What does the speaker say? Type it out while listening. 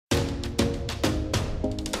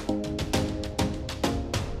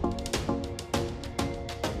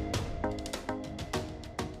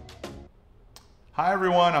Hi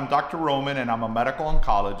everyone, I'm Dr. Roman and I'm a medical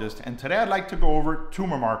oncologist, and today I'd like to go over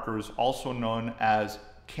tumor markers, also known as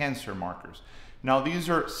cancer markers. Now these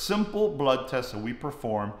are simple blood tests that we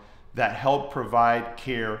perform that help provide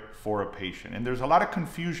care for a patient. And there's a lot of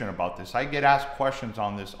confusion about this. I get asked questions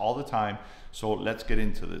on this all the time, so let's get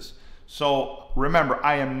into this. So remember,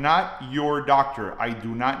 I am not your doctor. I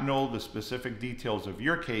do not know the specific details of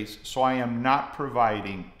your case, so I am not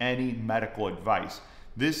providing any medical advice.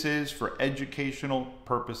 This is for educational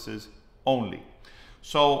purposes only.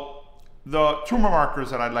 So the tumor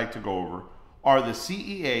markers that I'd like to go over are the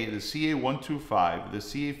CEA, the CA125, the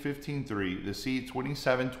CA15-3, the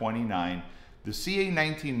CA2729, the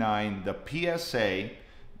CA19-9, the PSA,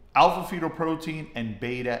 alpha fetoprotein, and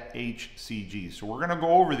beta HCG. So we're going to go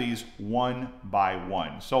over these one by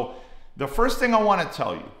one. So the first thing I want to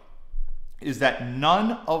tell you is that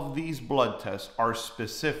none of these blood tests are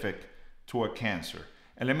specific to a cancer.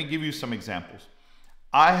 And let me give you some examples.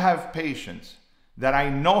 I have patients that I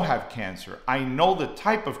know have cancer. I know the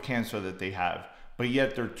type of cancer that they have, but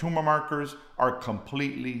yet their tumor markers are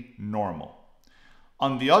completely normal.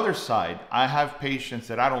 On the other side, I have patients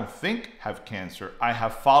that I don't think have cancer. I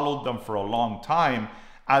have followed them for a long time.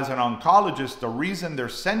 As an oncologist, the reason they're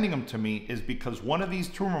sending them to me is because one of these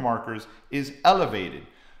tumor markers is elevated.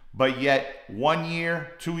 But yet 1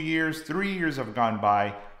 year, 2 years, 3 years have gone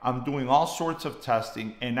by. I'm doing all sorts of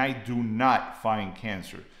testing and I do not find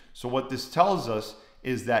cancer. So what this tells us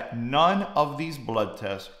is that none of these blood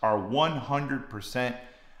tests are 100%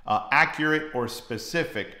 accurate or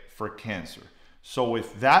specific for cancer. So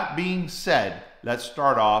with that being said, let's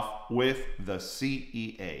start off with the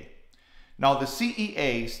CEA. Now the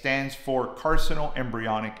CEA stands for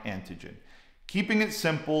carcinoembryonic antigen. Keeping it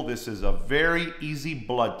simple, this is a very easy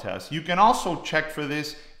blood test. You can also check for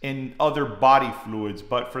this in other body fluids,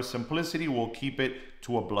 but for simplicity, we'll keep it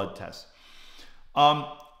to a blood test.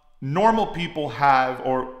 Normal people have,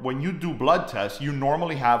 or when you do blood tests, you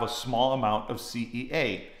normally have a small amount of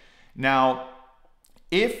CEA. Now,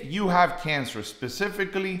 if you have cancer,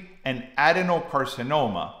 specifically an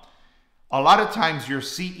adenocarcinoma, a lot of times your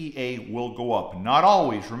CEA will go up. Not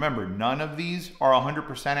always. Remember, none of these are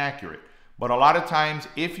 100% accurate. But a lot of times,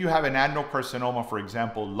 if you have an adenocarcinoma, for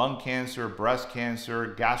example, lung cancer, breast cancer,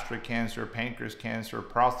 gastric cancer, pancreas cancer,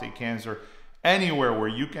 prostate cancer, anywhere where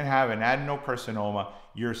you can have an adenocarcinoma,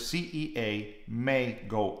 your CEA may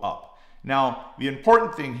go up. Now, the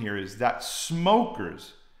important thing here is that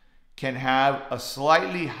smokers can have a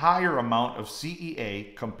slightly higher amount of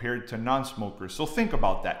CEA compared to non-smokers. So think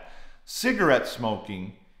about that. Cigarette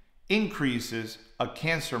smoking increases a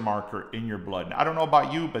cancer marker in your blood. Now, I don't know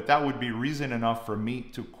about you, but that would be reason enough for me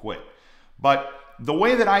to quit. But the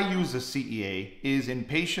way that I use the CEA is in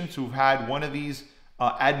patients who've had one of these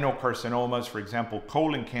adenocarcinomas. For example,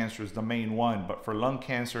 colon cancer is the main one, but for lung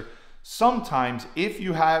cancer, sometimes if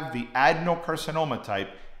you have the adenocarcinoma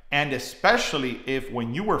type, and especially if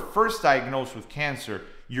when you were first diagnosed with cancer,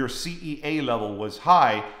 your CEA level was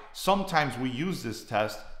high, sometimes we use this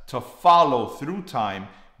test to follow through time.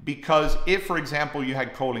 Because if, for example, you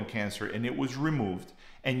had colon cancer and it was removed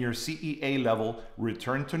and your CEA level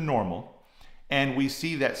returned to normal, and we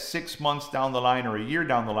see that 6 months down the line or a year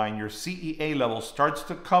down the line, your CEA level starts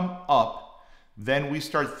to come up, then we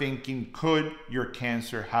start thinking, could your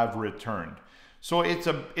cancer have returned? So it's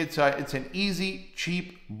an easy,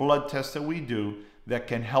 cheap blood test that we do that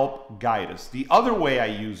can help guide us. The other way I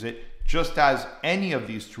use it, just as any of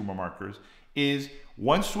these tumor markers, is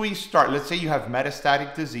once we start, let's say you have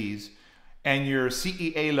metastatic disease and your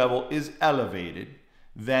CEA level is elevated,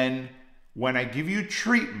 then when I give you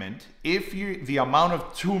treatment, if the amount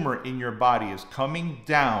of tumor in your body is coming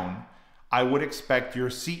down, I would expect your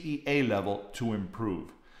CEA level to improve.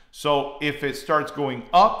 So if it starts going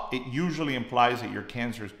up, it usually implies that your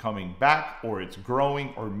cancer is coming back, or it's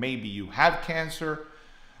growing, or maybe you have cancer.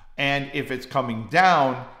 And if it's coming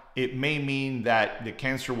down, it may mean that the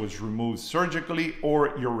cancer was removed surgically,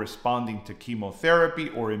 or you're responding to chemotherapy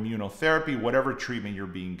or immunotherapy, whatever treatment you're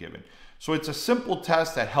being given. So it's a simple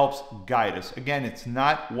test that helps guide us. Again, it's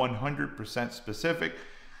not 100% specific.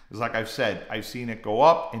 It's like I've said, I've seen it go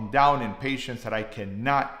up and down in patients that I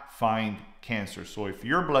cannot find cancer. So if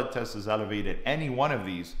your blood test is elevated, any one of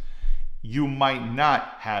these, you might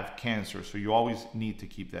not have cancer. So you always need to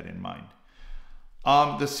keep that in mind.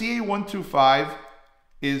 The CA125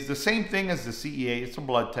 is the same thing as the CEA. It's a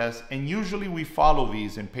blood test, and usually we follow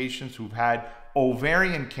these in patients who've had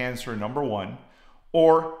ovarian cancer, number one,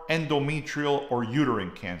 or endometrial or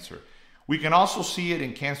uterine cancer. We can also see it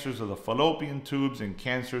in cancers of the fallopian tubes and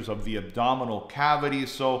cancers of the abdominal cavity.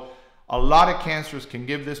 So a lot of cancers can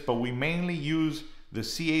give this, but we mainly use the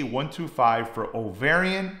CA125 for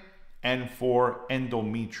ovarian and for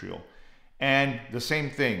endometrial. And the same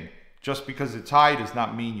thing, just because it's high does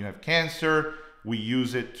not mean you have cancer. We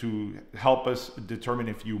use it to help us determine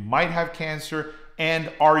if you might have cancer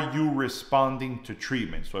and are you responding to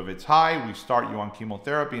treatment. So if it's high, we start you on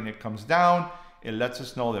chemotherapy and it comes down, it lets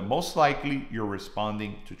us know that most likely you're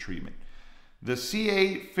responding to treatment. The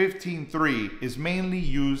CA15-3 is mainly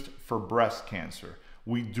used for breast cancer.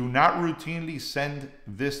 We do not routinely send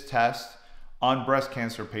this test on breast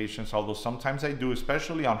cancer patients, although sometimes I do,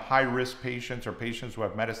 especially on high-risk patients or patients who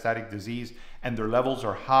have metastatic disease and their levels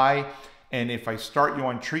are high. And if I start you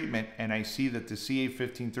on treatment and I see that the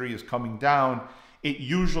CA15-3 is coming down, it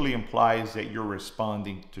usually implies that you're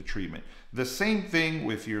responding to treatment. The same thing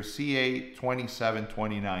with your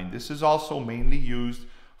CA2729. This is also mainly used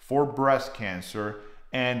for breast cancer,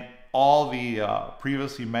 and all the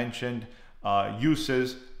previously mentioned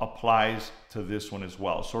uses applies to this one as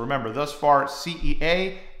well. So remember, thus far,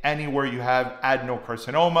 CEA, anywhere you have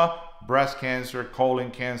adenocarcinoma, breast cancer,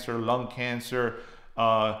 colon cancer, lung cancer,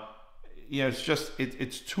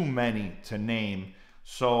 it's too many to name.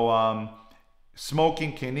 So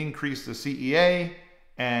smoking can increase the CEA,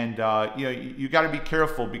 and you got to be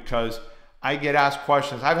careful, because I get asked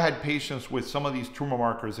questions. I've had patients with some of these tumor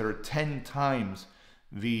markers that are 10 times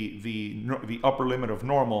the upper limit of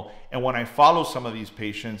normal, and when I follow some of these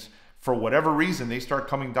patients, for whatever reason, they start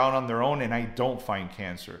coming down on their own and I don't find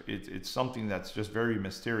cancer. It's something that's just very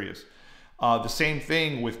mysterious. The same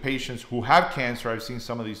thing with patients who have cancer. I've seen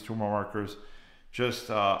some of these tumor markers just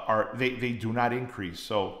they do not increase,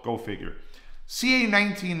 so go figure.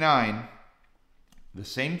 CA19-9, the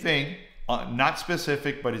same thing, not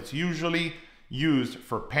specific, but it's usually used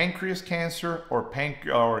for pancreas cancer or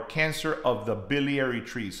cancer of the biliary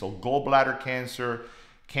tree. So gallbladder cancer,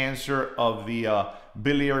 cancer of the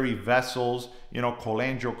biliary vessels,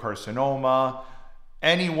 cholangiocarcinoma,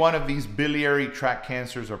 any one of these biliary tract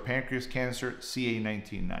cancers or pancreas cancer,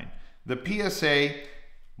 CA19-9. The PSA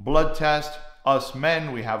blood test, us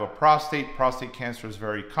men, we have a prostate. Prostate cancer is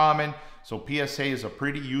very common. So PSA is a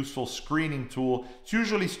pretty useful screening tool. It's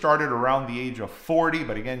usually started around the age of 40,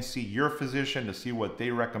 but again, see your physician to see what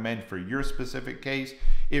they recommend for your specific case.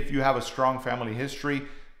 If you have a strong family history,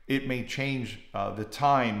 it may change the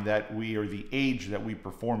time that or the age that we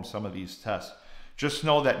perform some of these tests. Just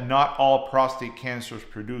know that not all prostate cancers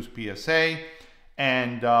produce PSA,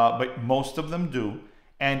 but most of them do.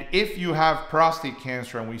 And if you have prostate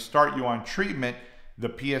cancer and we start you on treatment,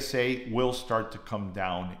 the PSA will start to come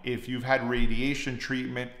down. If you've had radiation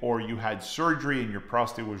treatment or you had surgery and your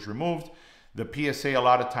prostate was removed, the PSA a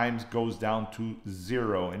lot of times goes down to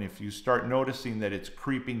 0. And if you start noticing that it's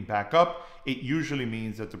creeping back up, it usually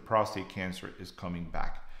means that the prostate cancer is coming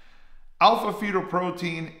back. Alpha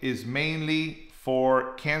fetoprotein is mainly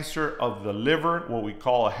for cancer of the liver, what we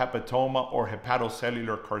call a hepatoma or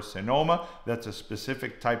hepatocellular carcinoma. That's a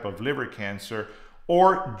specific type of liver cancer.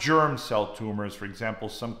 Or germ cell tumors, for example,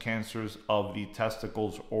 some cancers of the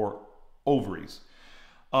testicles or ovaries.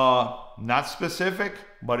 Not specific,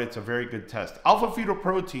 but it's a very good test. Alpha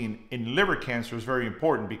fetoprotein in liver cancer is very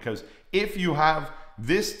important, because if you have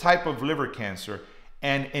this type of liver cancer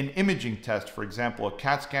and an imaging test, for example, a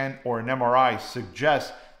CAT scan or an MRI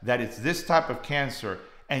suggests that it's this type of cancer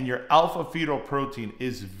and your alpha fetoprotein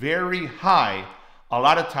is very high, a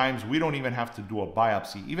lot of times we don't even have to do a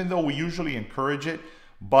biopsy, even though we usually encourage it.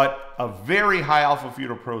 But a very high alpha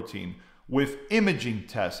fetoprotein with imaging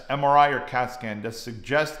tests, MRI or CAT scan, that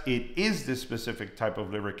suggests it is this specific type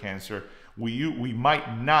of liver cancer, we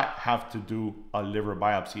might not have to do a liver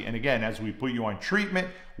biopsy. And again, as we put you on treatment,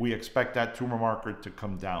 we expect that tumor marker to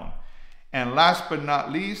come down. And last but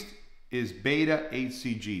not least is beta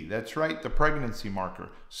HCG. That's right, the pregnancy marker.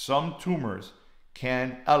 Some tumors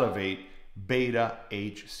can elevate beta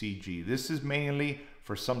HCG. This is mainly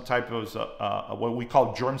for some type of what we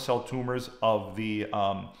call germ cell tumors of the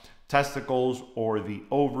testicles or the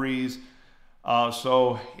ovaries.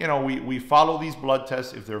 So, we follow these blood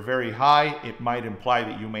tests. If they're very high, it might imply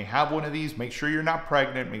that you may have one of these. Make sure you're not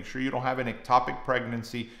pregnant. Make sure you don't have an ectopic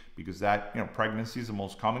pregnancy, because that, pregnancy is the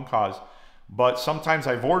most common cause. But sometimes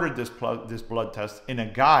I've ordered this blood test in a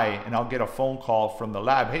guy, and I'll get a phone call from the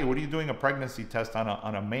lab. Hey, what are you doing a pregnancy test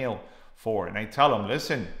on a male for? And I tell them,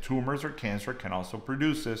 listen, tumors or cancer can also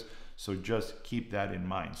produce this, so just keep that in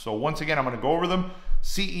mind. So once again, I'm going to go over them.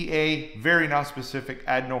 CEA, very non-specific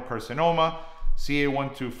adenocarcinoma.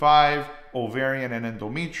 CA125, ovarian and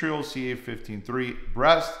endometrial. CA15-3,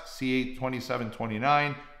 breast.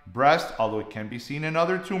 CA2729, breast, although it can be seen in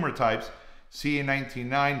other tumor types.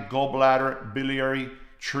 CA19-9, gallbladder, biliary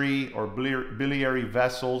tree or biliary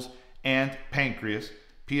vessels, and pancreas,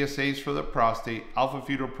 PSAs for the prostate,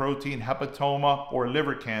 alpha-fetoprotein, hepatoma or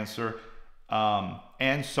liver cancer,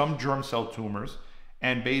 and some germ cell tumors,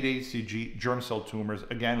 and beta-HCG germ cell tumors,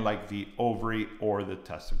 again, like the ovary or the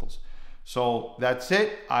testicles. So that's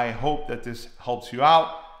it. I hope that this helps you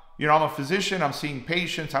out. You know, I'm a physician, I'm seeing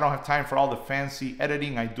patients. I don't have time for all the fancy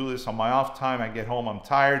editing. I do this on my off time. I get home, I'm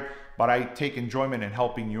tired, but I take enjoyment in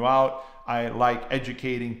helping you out. I like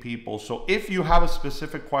educating people. So if you have a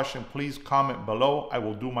specific question, please comment below. I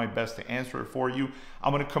will do my best to answer it for you.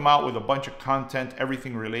 I'm going to come out with a bunch of content,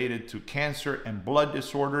 everything related to cancer and blood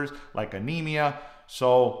disorders like anemia.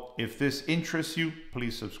 So if this interests you,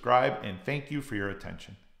 please subscribe, and thank you for your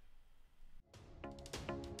attention.